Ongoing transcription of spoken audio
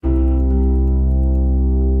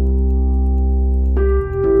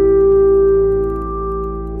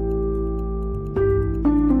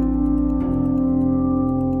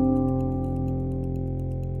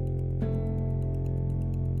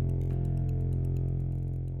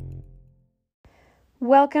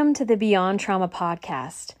Welcome to the Beyond Trauma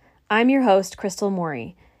podcast. I'm your host, Crystal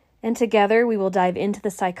Morey, and together we will dive into the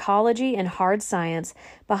psychology and hard science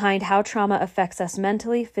behind how trauma affects us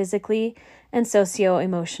mentally, physically, and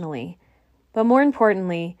socio-emotionally. But more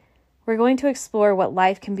importantly, we're going to explore what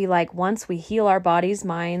life can be like once we heal our bodies,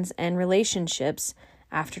 minds, and relationships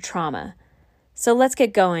after trauma. So let's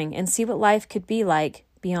get going and see what life could be like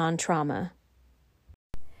beyond trauma.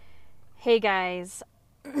 Hey guys.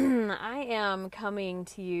 I am coming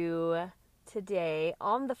to you today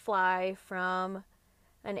on the fly from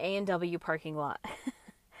an A&W parking lot.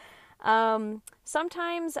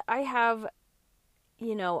 Sometimes I have,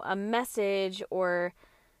 a message or,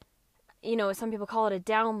 some people call it a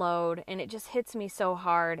download, and it just hits me so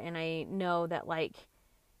hard, and I know that,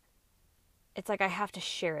 it's like I have to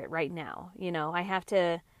share it right now. I have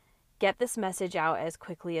to get this message out as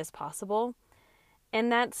quickly as possible,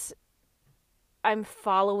 and I'm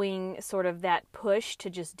following sort of that push to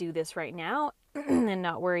just do this right now and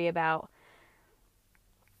not worry about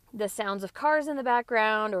the sounds of cars in the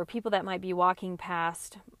background or people that might be walking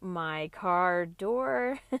past my car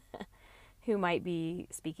door who might be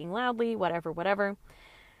speaking loudly, whatever.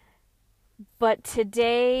 But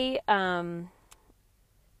today, I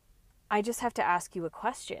just have to ask you a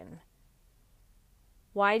question.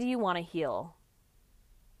 Why do you want to heal?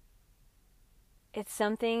 It's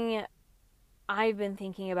something I've been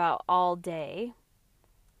thinking about all day,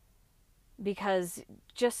 because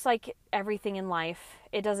just like everything in life,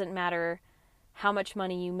 it doesn't matter how much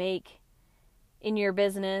money you make in your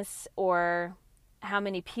business or how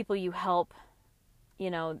many people you help.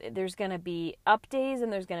 There's going to be up days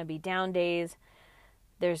and there's going to be down days.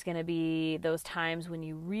 There's going to be those times when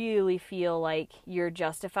you really feel like you're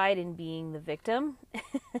justified in being the victim.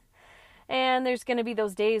 And there's going to be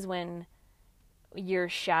those days when your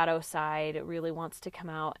shadow side really wants to come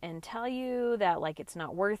out and tell you that it's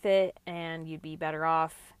not worth it and you'd be better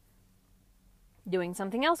off doing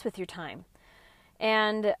something else with your time.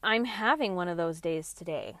 And I'm having one of those days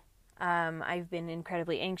today. I've been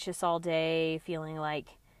incredibly anxious all day, feeling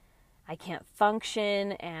like I can't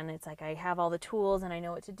function, and it's like I have all the tools and I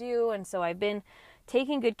know what to do, and so I've been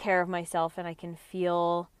taking good care of myself, and I can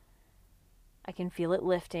feel it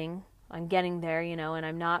lifting. I'm getting there, and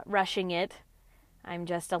I'm not rushing it. I'm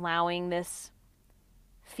just allowing this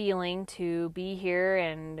feeling to be here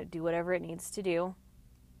and do whatever it needs to do.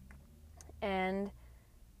 And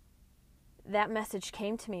that message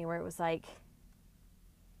came to me where it was like,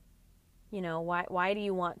 why do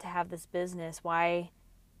you want to have this business? Why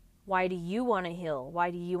do you want to heal?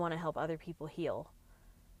 Why do you want to help other people heal?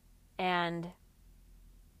 And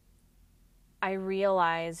I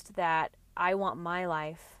realized that I want my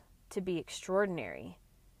life to be extraordinary.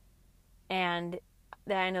 And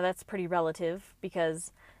I know that's pretty relative,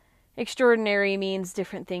 because extraordinary means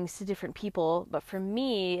different things to different people. But for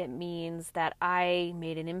me, it means that I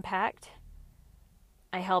made an impact.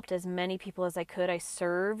 I helped as many people as I could. I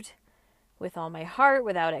served with all my heart,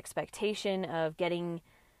 without expectation of getting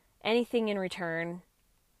anything in return,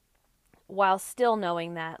 while still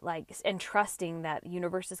knowing that, and trusting that the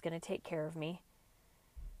universe is going to take care of me.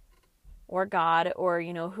 Or God, or,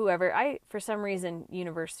 whoever. For some reason,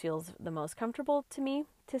 universe feels the most comfortable to me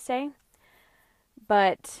to say.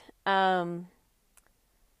 But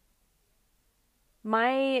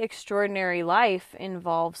my extraordinary life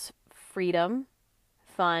involves freedom,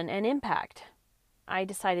 fun, and impact. I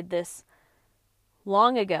decided this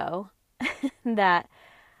long ago that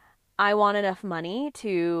I want enough money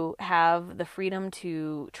to have the freedom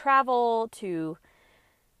to travel, to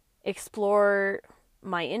explore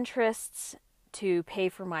my interests, to pay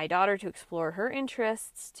for my daughter to explore her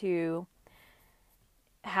interests, to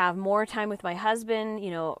have more time with my husband,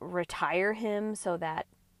 retire him so that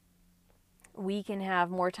we can have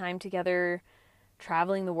more time together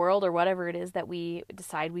traveling the world or whatever it is that we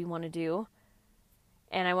decide we want to do.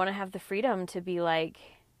 And I want to have the freedom to be like,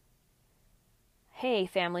 hey,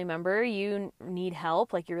 family member, you need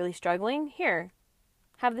help, you're really struggling? Here,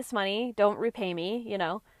 have this money, don't repay me,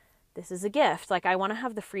 this is a gift. I want to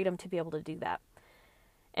have the freedom to be able to do that.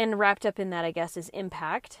 And wrapped up in that, I guess, is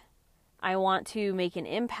impact. I want to make an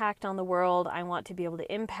impact on the world. I want to be able to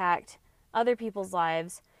impact other people's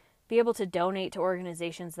lives, be able to donate to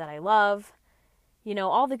organizations that I love,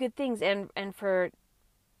 all the good things. And for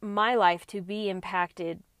my life to be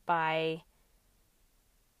impacted by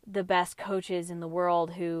the best coaches in the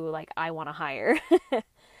world who, I want to hire.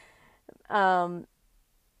 I'm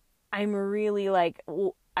really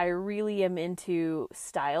I really am into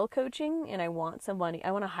style coaching, and I want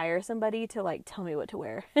to hire somebody to tell me what to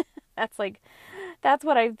wear. That's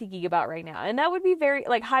what I'm thinking about right now. And that would be very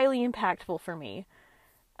highly impactful for me.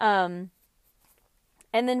 And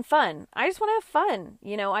then fun. I just want to have fun.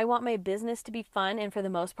 I want my business to be fun, and for the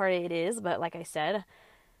most part it is, but like I said,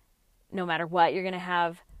 no matter what, you're going to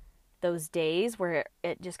have those days where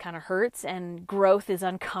it just kind of hurts and growth is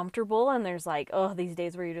uncomfortable, and there's these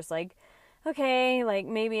days where you're just like, okay,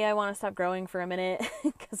 maybe I want to stop growing for a minute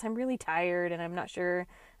because I'm really tired and I'm not sure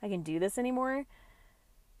I can do this anymore.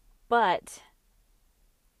 But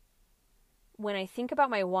when I think about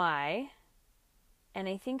my why, and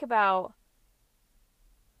I think about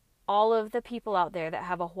all of the people out there that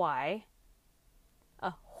have a why,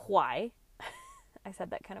 I said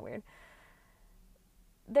that kind of weird,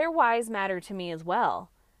 their whys matter to me as well,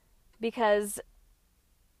 because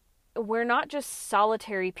we're not just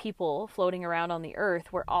solitary people floating around on the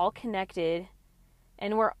earth. We're all connected,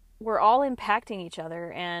 and we're all impacting each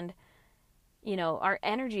other, and our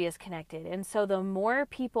energy is connected. And so the more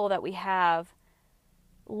people that we have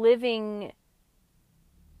living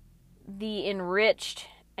the enriched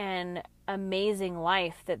and amazing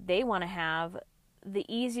life that they want to have, the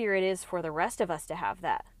easier it is for the rest of us to have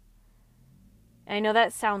that. And I know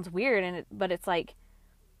that sounds weird, but it's like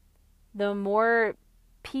the more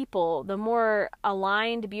people, the more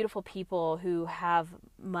aligned, beautiful people who have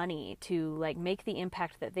money to make the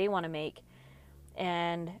impact that they want to make,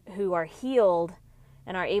 and who are healed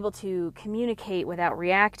and are able to communicate without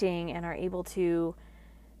reacting and are able to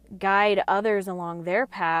guide others along their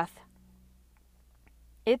path.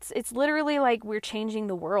 It's literally like we're changing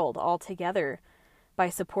the world all together by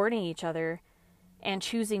supporting each other and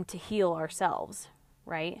choosing to heal ourselves,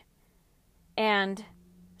 right? And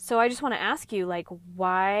so I just want to ask you,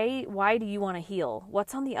 why do you want to heal?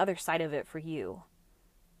 What's on the other side of it for you?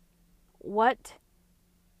 What's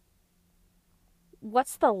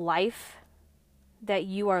the life that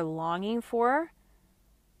you are longing for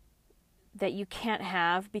that you can't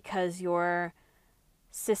have because your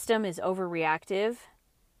system is overreactive?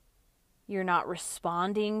 You're not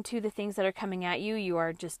responding to the things that are coming at you. You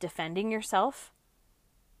are just defending yourself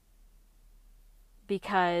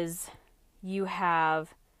because you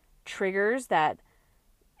have triggers that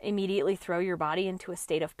immediately throw your body into a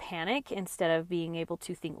state of panic instead of being able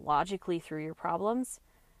to think logically through your problems,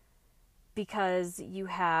 because you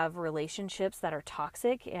have relationships that are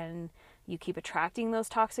toxic and you keep attracting those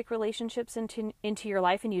toxic relationships into your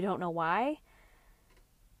life and you don't know why.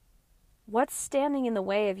 What's standing in the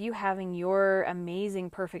way of you having your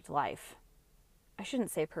amazing, perfect life? I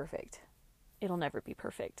shouldn't say perfect. It'll never be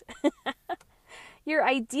perfect. Your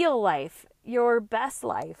ideal life, your best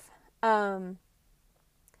life. And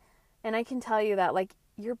I can tell you that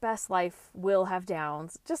your best life will have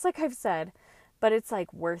downs, just like I've said, but it's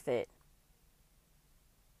worth it.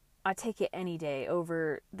 I take it any day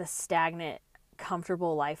over the stagnant,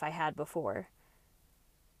 comfortable life I had before.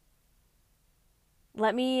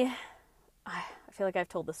 I feel like I've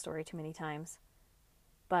told this story too many times,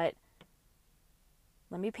 but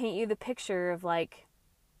let me paint you the picture of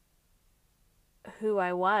who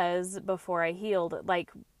I was before I healed,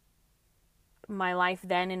 my life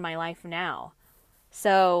then and my life now.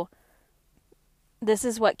 So this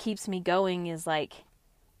is what keeps me going, is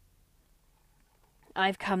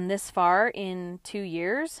I've come this far in 2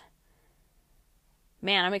 years.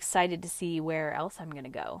 Man, I'm excited to see where else I'm going to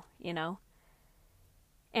go,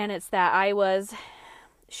 And it's that I was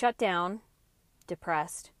shut down,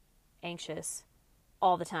 depressed, anxious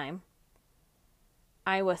all the time.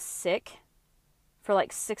 I was sick for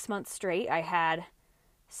 6 months straight. I had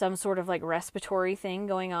some sort of respiratory thing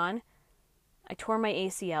going on. I tore my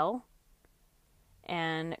ACL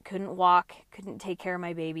and couldn't walk, couldn't take care of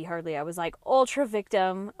my baby hardly. I was ultra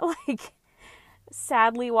victim,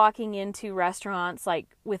 sadly walking into restaurants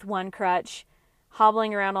with one crutch,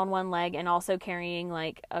 hobbling around on one leg, and also carrying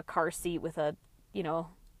a car seat with a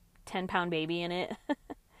 10-pound baby in it.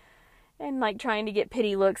 And trying to get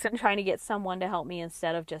pity looks and trying to get someone to help me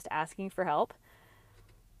instead of just asking for help.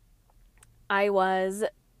 I was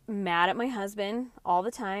mad at my husband all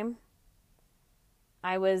the time.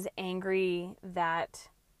 I was angry that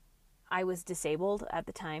I was disabled at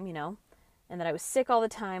the time, and that I was sick all the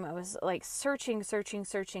time. I was searching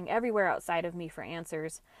everywhere outside of me for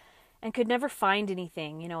answers and could never find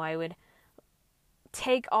anything. I would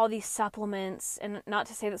take all these supplements, and not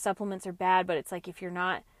to say that supplements are bad, but it's if you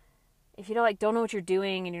don't know what you're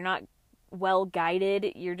doing and you're not well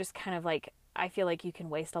guided, you're just kind of I feel like you can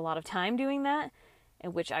waste a lot of time doing that,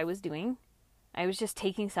 and which I was doing. I was just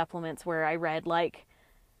taking supplements where I read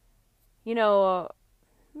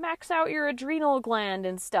max out your adrenal gland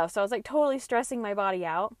and stuff. So I was totally stressing my body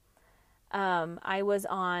out. I was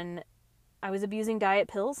abusing diet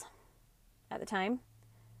pills at the time,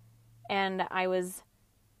 and I was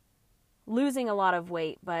losing a lot of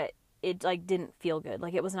weight, but it like didn't feel good.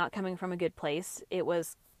 Like it was not coming from a good place. It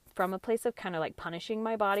was from a place of kind of like punishing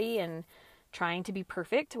my body and trying to be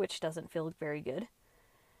perfect, which doesn't feel very good.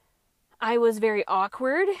 I was very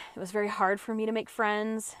awkward. It was very hard for me to make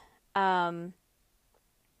friends. And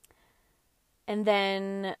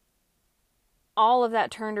then all of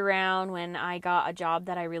that turned around when I got a job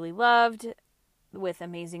that I really loved with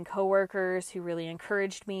amazing coworkers who really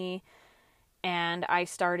encouraged me. And I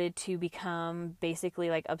started to become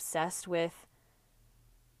basically like obsessed with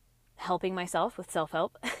helping myself, with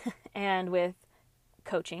self-help and with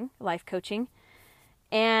coaching, life coaching.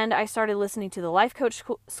 And I started listening to the Life Coach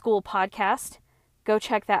School podcast. Go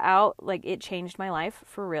check that out. Like, it changed my life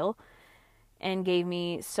for real and gave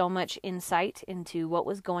me so much insight into what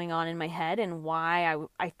was going on in my head and why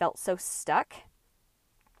I felt so stuck.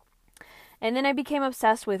 And then I became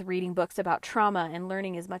obsessed with reading books about trauma and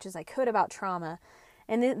learning as much as I could about trauma.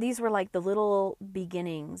 And these were like the little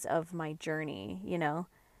beginnings of my journey, you know.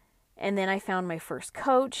 And then I found my first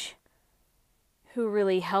coach who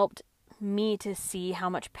really helped me to see how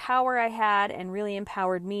much power I had and really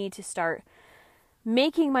empowered me to start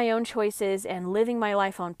making my own choices and living my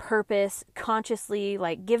life on purpose, consciously,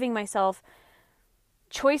 like giving myself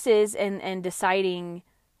choices and deciding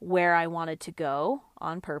where I wanted to go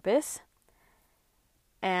on purpose.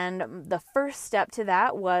 And the first step to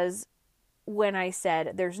that was when I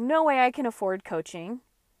said, there's no way I can afford coaching.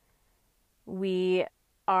 We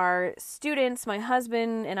are students. My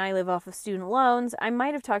husband and I live off of student loans. I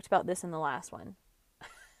might have talked about this in the last one.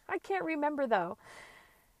 I can't remember though.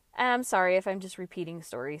 I'm sorry if I'm just repeating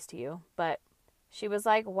stories to you, but she was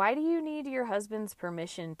like, why do you need your husband's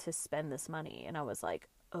permission to spend this money? And I was like,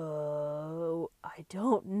 oh, I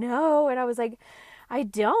don't know. And I was like, I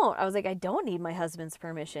don't need my husband's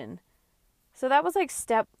permission. So that was like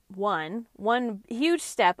step one. One huge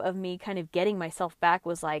step of me kind of getting myself back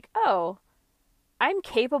was like, oh, I'm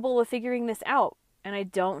capable of figuring this out. And I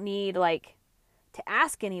don't need like to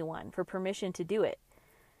ask anyone for permission to do it.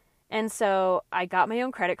 And so I got my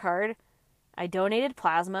own credit card. I donated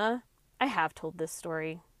plasma. I have told this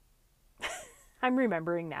story. I'm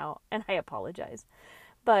remembering now, and I apologize.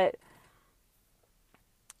 But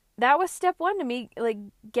that was step one to me, like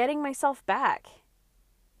getting myself back.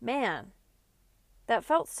 Man, that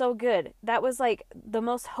felt so good. That was like the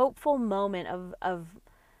most hopeful moment of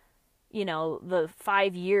you know, the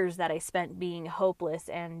 5 years that I spent being hopeless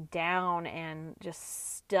and down and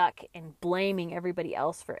just stuck and blaming everybody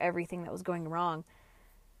else for everything that was going wrong.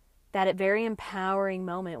 That very empowering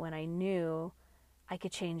moment when I knew I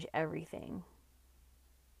could change everything.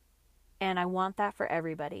 And I want that for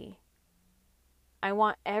everybody. I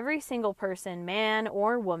want every single person, man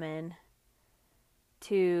or woman,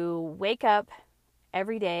 to wake up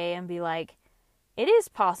every day and be like, it is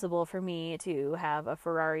possible for me to have a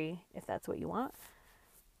Ferrari, if that's what you want.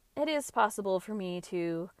 It is possible for me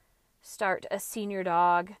to start a senior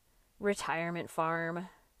dog retirement farm.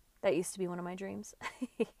 That used to be one of my dreams.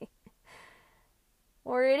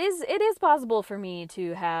 Or it is possible for me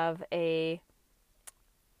to have a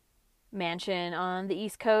mansion on the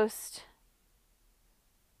East Coast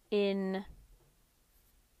in,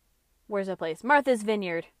 where's that place? Martha's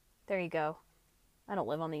Vineyard. There you go. I don't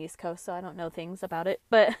live on the East Coast, so I don't know things about it.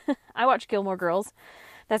 But I watch Gilmore Girls.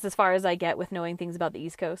 That's as far as I get with knowing things about the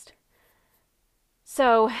East Coast.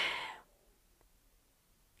 So,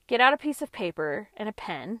 get out a piece of paper and a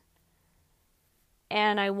pen.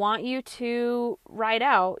 And I want you to write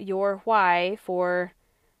out your why for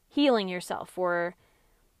healing yourself, for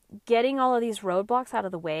getting all of these roadblocks out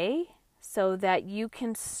of the way so that you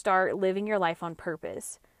can start living your life on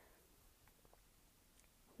purpose.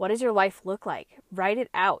 What does your life look like? Write it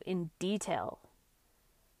out in detail.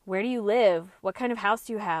 Where do you live? What kind of house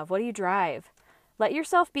do you have? What do you drive? Let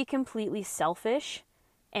yourself be completely selfish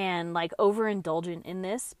and like overindulgent in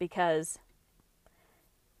this, because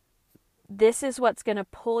this is what's going to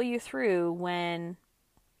pull you through when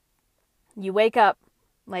you wake up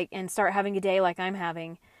like and start having a day like I'm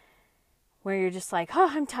having, where you're just like, oh,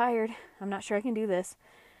 I'm tired. I'm not sure I can do this.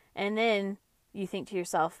 And then you think to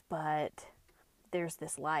yourself, but there's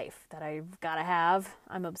this life that I've got to have.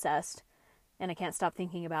 I'm obsessed and I can't stop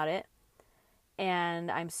thinking about it.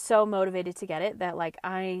 And I'm so motivated to get it that like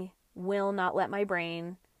I will not let my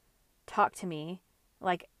brain talk to me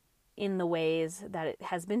like in the ways that it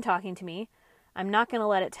has been talking to me. I'm not going to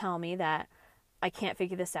let it tell me that I can't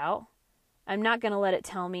figure this out. I'm not going to let it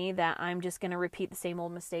tell me that I'm just going to repeat the same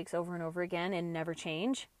old mistakes over and over again and never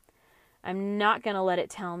change. I'm not going to let it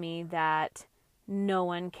tell me that no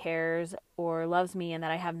one cares or loves me and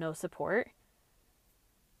that I have no support.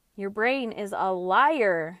 Your brain is a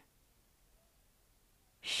liar.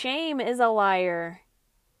 Shame is a liar.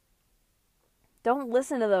 Don't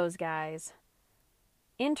listen to those guys.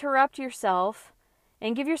 Interrupt yourself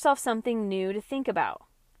and give yourself something new to think about.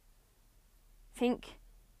 Think,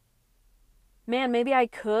 man, maybe I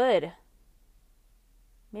could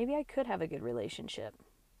have a good relationship.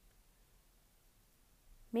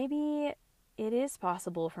 Maybe it is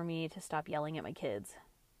possible for me to stop yelling at my kids.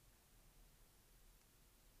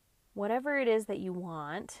 Whatever it is that you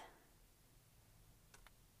want,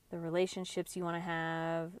 the relationships you want to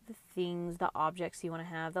have, the things, the objects you want to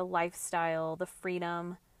have, the lifestyle, the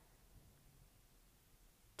freedom,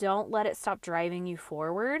 don't let it stop driving you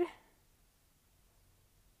forward.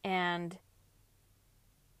 And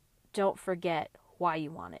don't forget why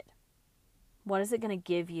you want it. What is it going to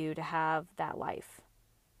give you to have that life?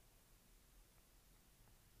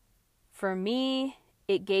 For me,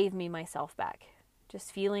 it gave me myself back.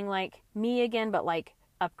 Just feeling like me again, but like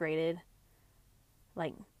upgraded.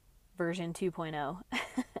 Like version 2.0.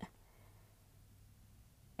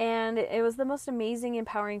 And it was the most amazing,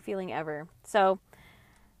 empowering feeling ever. So,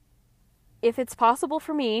 if it's possible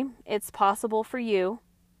for me, it's possible for you.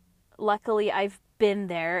 Luckily, I've been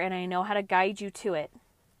there and I know how to guide you to it.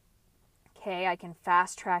 Okay, I can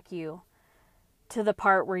fast track you to the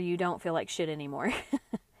part where you don't feel like shit anymore.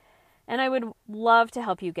 And I would love to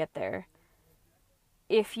help you get there.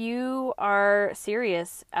 If you are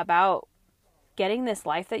serious about getting this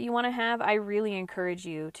life that you want to have, I really encourage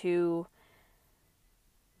you to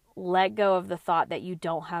let go of the thought that you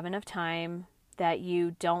don't have enough time, that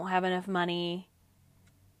you don't have enough money,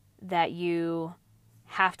 that you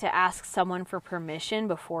have to ask someone for permission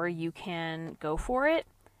before you can go for it.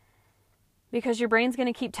 Because your brain's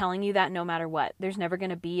going to keep telling you that no matter what. There's never going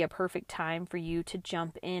to be a perfect time for you to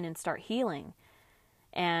jump in and start healing.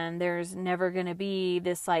 And there's never going to be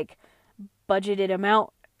this like budgeted amount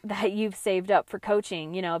that you've saved up for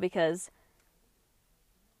coaching, because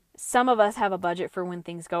some of us have a budget for when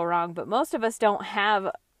things go wrong, but most of us don't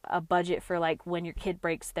have a budget for like when your kid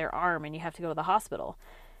breaks their arm and you have to go to the hospital.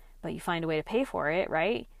 But you find a way to pay for it,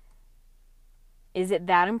 right? Is it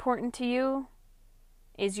that important to you?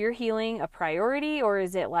 Is your healing a priority, or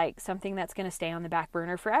is it like something that's going to stay on the back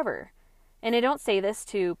burner forever? And I don't say this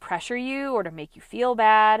to pressure you or to make you feel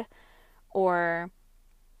bad or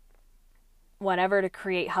whatever to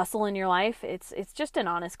create hustle in your life. It's just an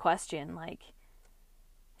honest question, like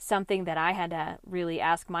something that I had to really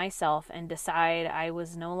ask myself and decide I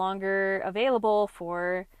was no longer available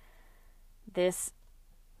for this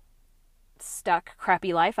stuck,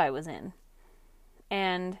 crappy life I was in.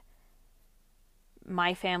 And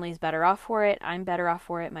my family's better off for it. I'm better off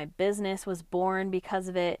for it. My business was born because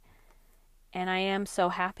of it. And I am so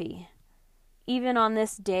happy. Even on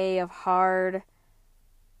this day of hard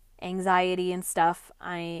anxiety and stuff,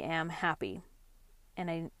 I am happy.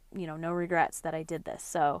 And I, no regrets that I did this.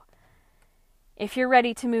 So if you're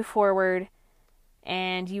ready to move forward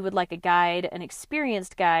and you would like a guide, an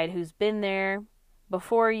experienced guide who's been there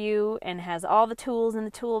before you and has all the tools in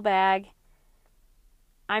the tool bag,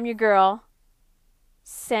 I'm your girl.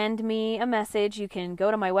 Send me a message. You can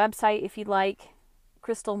go to my website if you'd like,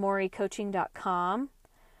 crystalmoricoaching.com,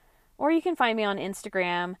 or you can find me on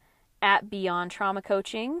Instagram at Beyond Trauma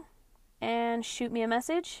Coaching and shoot me a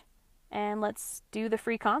message and let's do the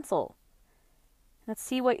free consult. Let's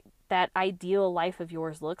see what that ideal life of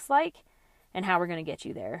yours looks like and how we're going to get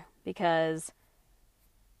you there, because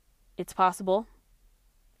it's possible.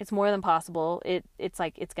 It's more than possible. It's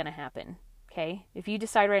like it's going to happen. Okay? If you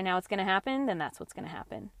decide right now it's going to happen, then that's what's going to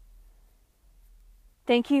happen.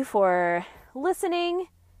 Thank you for listening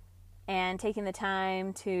and taking the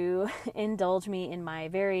time to indulge me in my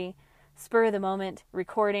very spur of the moment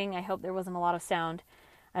recording. I hope there wasn't a lot of sound.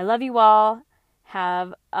 I love you all.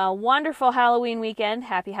 Have a wonderful Halloween weekend.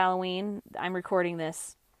 Happy Halloween. I'm recording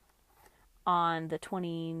this on the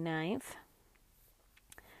 29th.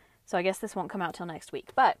 So I guess this won't come out till next week.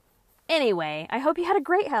 But anyway, I hope you had a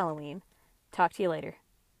great Halloween. Talk to you later.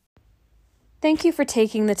 Thank you for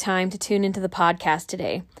taking the time to tune into the podcast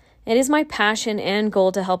today. It is my passion and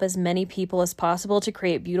goal to help as many people as possible to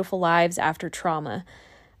create beautiful lives after trauma.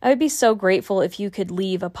 I would be so grateful if you could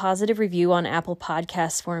leave a positive review on Apple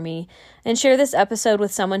Podcasts for me and share this episode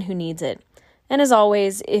with someone who needs it. And as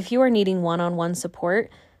always, if you are needing one-on-one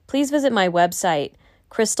support, please visit my website,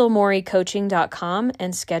 crystalmoricoaching.com,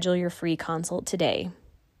 and schedule your free consult today.